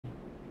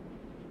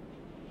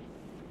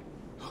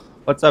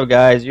What's up,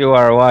 guys? You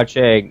are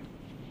watching.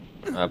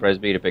 Press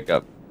B to pick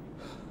up.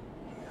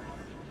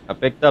 I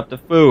picked up the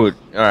food.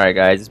 Alright,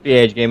 guys. It's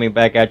PH Gaming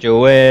back at you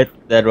with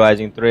Dead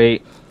Rising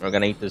 3. We're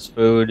gonna eat this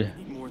food. I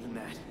need more than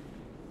that.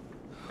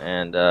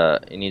 And,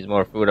 he needs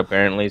more food,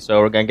 apparently, so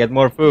we're gonna get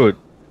more food.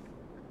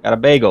 Got a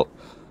bagel.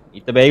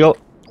 Eat the bagel.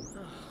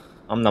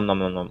 Nom nom nom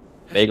nom nom.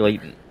 Bagel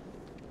eaten.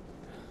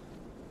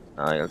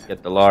 Alright, let's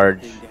get the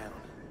large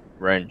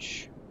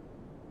wrench.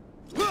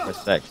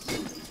 Press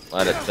X.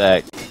 Let it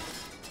stack.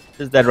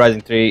 This is Dead Rising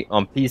 3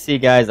 on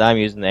PC, guys. I'm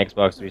using the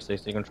Xbox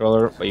 360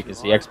 controller, but you can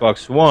see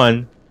Xbox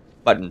One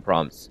button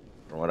prompts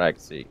from what I can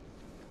see.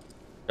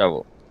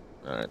 Shovel.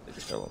 Alright, take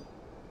the shovel.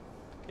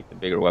 Take the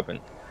bigger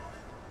weapon.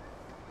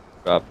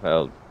 Drop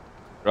held.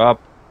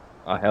 Drop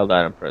a held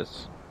item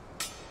press.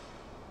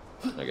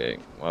 Okay,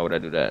 why would I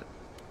do that?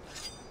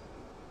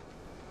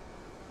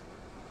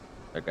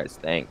 That guy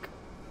stank.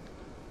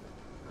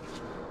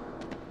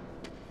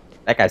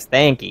 That guy's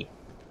stanky.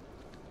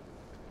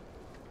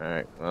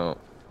 Alright, well.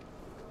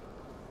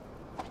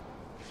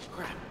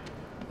 Crap.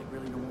 They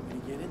really don't want me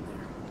to get in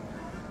there.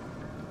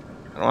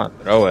 I don't want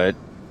to throw it.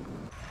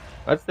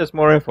 What's this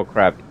more info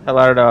crap? Get the hell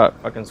out of the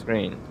fucking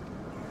screen.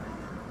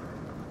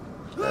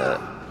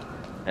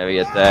 Heavy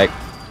attack.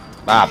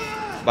 Bop.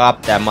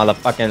 Bop that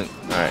motherfucking.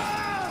 Alright.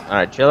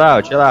 Alright, chill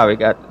out, chill out. We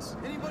got this.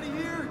 Anybody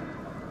here?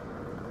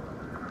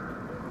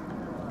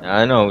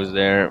 I know who's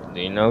there.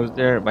 Do you know who's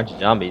there? A bunch of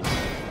zombies.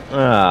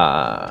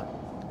 Ah.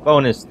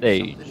 Bonus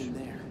stage. Something in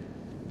there.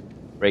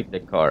 Break the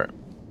car.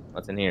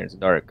 What's in here? It's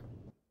dark.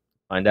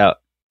 Find out.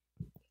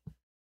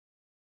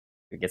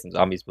 Could we get some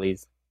zombies,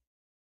 please?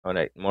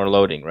 Alright, more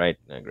loading, right?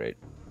 Great.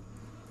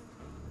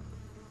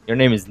 Your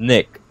name is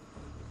Nick.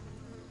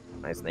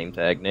 Nice name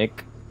tag,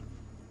 Nick.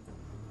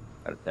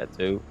 Got a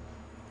tattoo.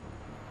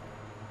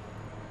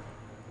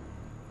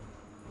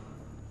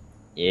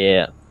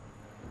 Yeah.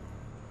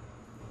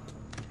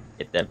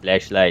 Get that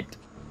flashlight.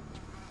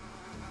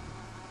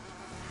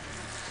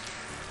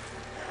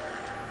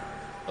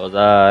 Those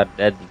are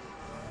dead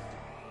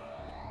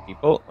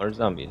people or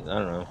zombies? I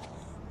don't know.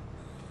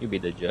 You be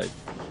the judge.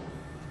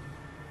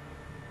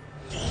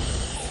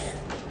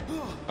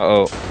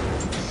 Uh-oh.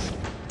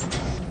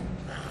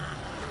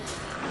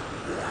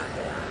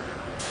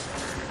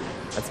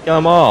 Let's kill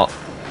them all.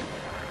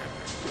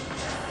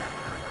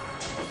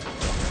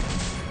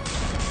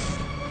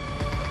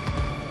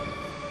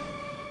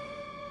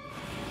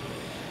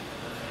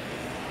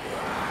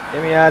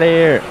 Get me out of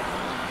here.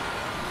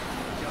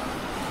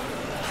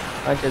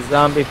 Bunch of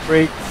zombie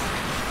freaks.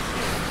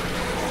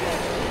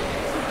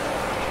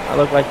 I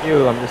look like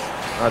you, I'm just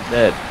not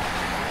dead.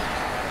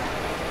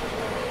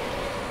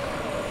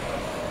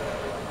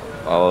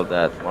 Follow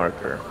that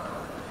marker.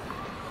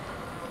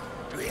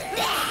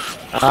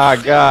 Ah,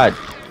 God.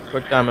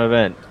 Quick time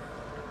event.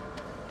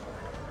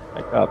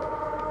 Back up.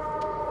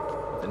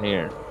 What's in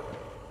here?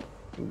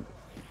 Ooh.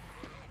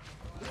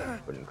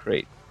 Wooden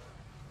crate.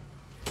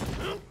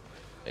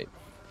 Hey.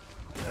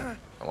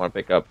 I want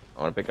to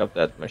pick up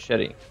that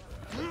machete.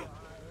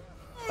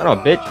 I don't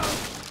know, bitch.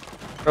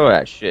 Throw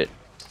that shit.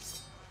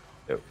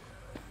 Yo.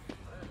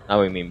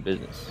 Now we mean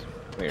business.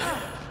 Come here.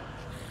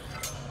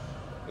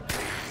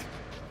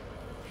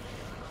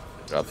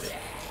 Drop it.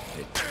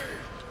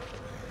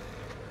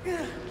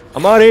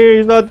 I'm out of here,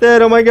 he's not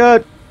dead, oh my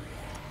god!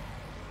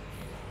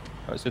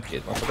 Oh,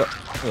 suitcase, motherfucker.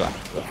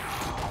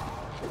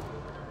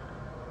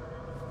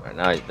 Alright,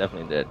 now he's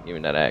definitely dead. Give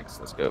me that axe,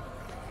 let's go.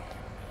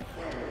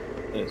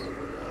 Yes.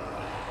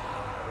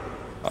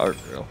 Power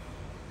drill.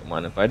 Don't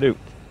mind if I do.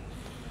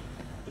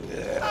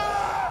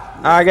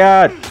 Oh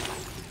god!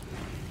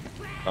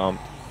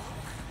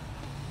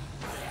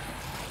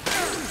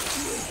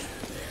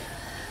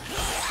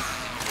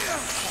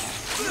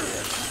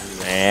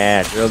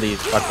 Man, drill these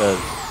fuckers.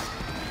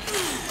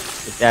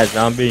 Get that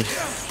zombie.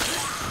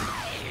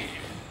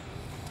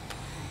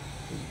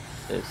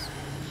 This.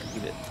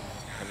 Eat it.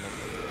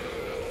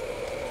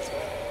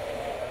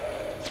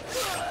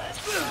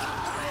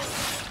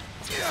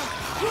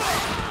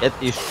 Get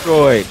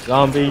destroyed,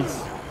 zombies.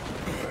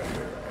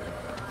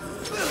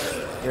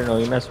 You don't know who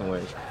you're messing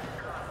with.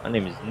 My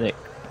name is Nick.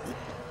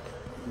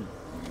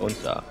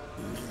 Gonza.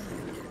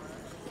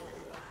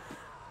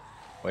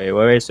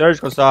 Wait,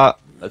 surgical saw.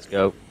 Let's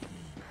go.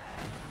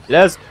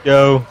 Let's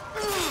go.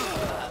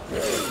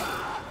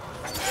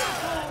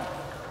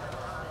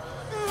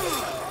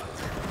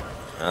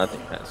 I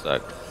think that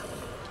sucked.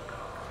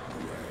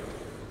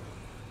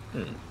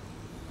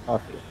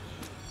 Coffee.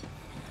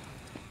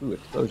 Ooh,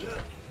 explosion.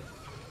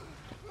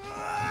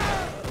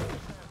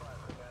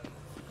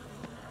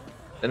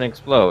 Didn't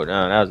explode.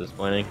 Oh, that was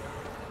disappointing.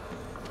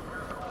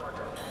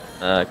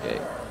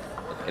 Okay.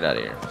 Let's get out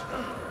of here.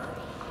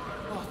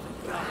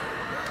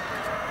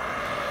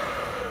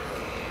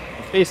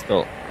 A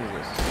pistol. What is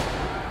this?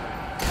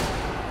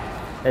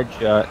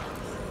 Headshot.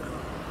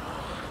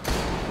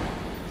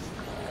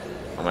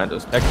 Oh man,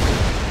 those textures.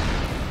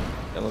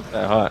 They look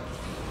that hot.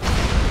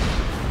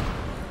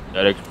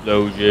 That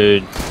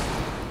explosion.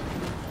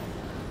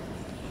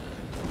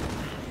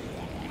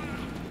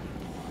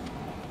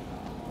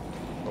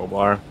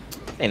 Crowbar.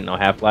 This ain't no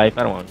Half-Life.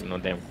 I don't want no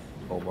damn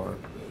crowbar.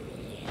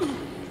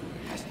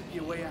 Has to be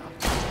a way out.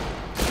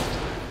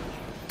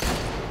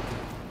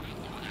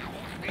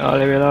 Oh,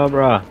 leave it alone,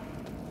 bro.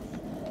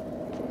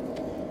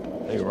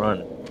 Hey,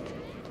 run.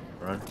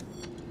 Run.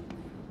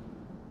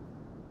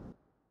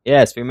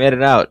 Yes, we made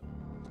it out.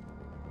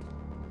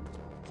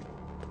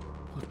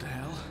 What the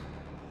hell?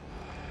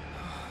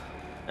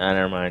 Ah,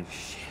 never mind.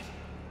 Shit.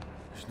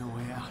 There's no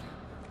way out.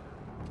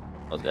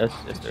 Oh, yes,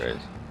 there is.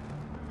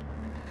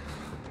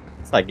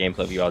 It's like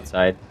gameplay view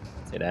outside.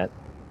 Say that.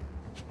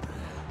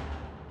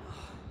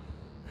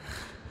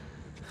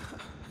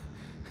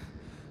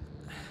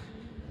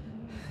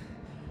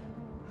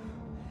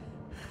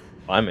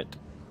 Climb it.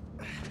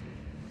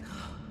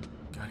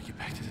 Gotta get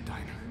back to the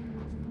diner.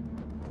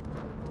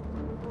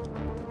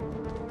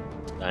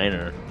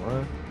 Diner.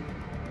 What?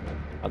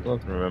 I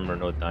don't remember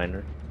no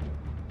diner.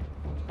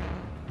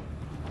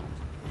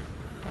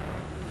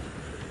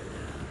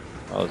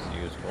 That was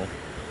useful.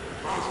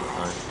 Waste of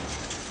time.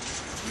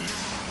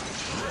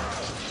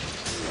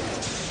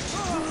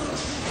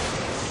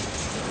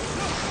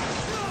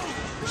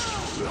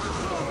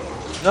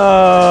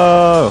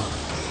 No!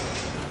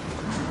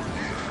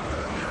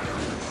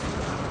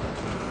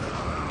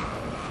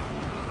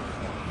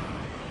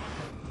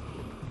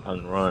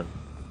 I'm run.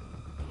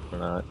 Or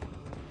not.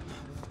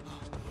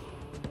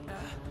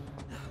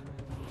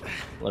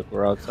 Look,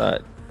 we're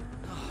outside.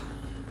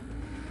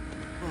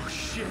 Oh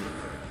shit.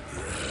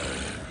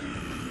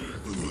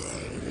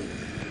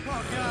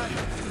 Oh god.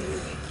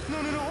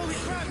 No, no, no, holy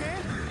crap,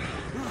 man.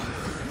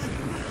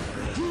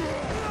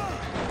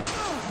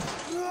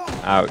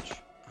 Ouch.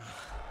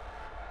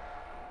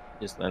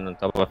 Just landed on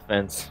top of a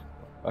fence.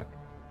 Fuck.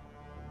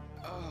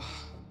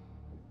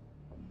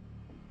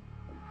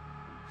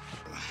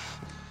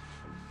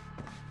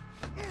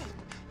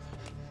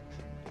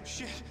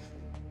 Shit.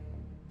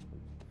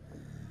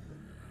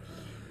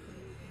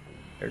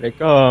 Here they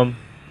come.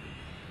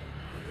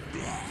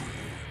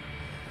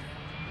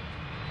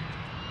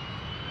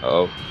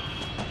 Uh-oh.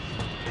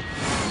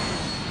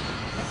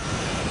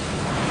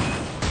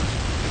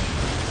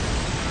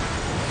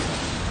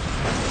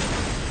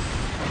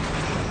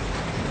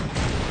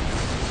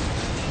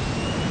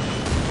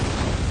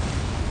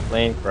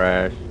 Plane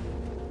crash.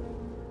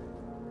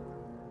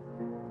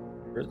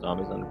 There's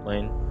zombies on the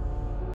plane.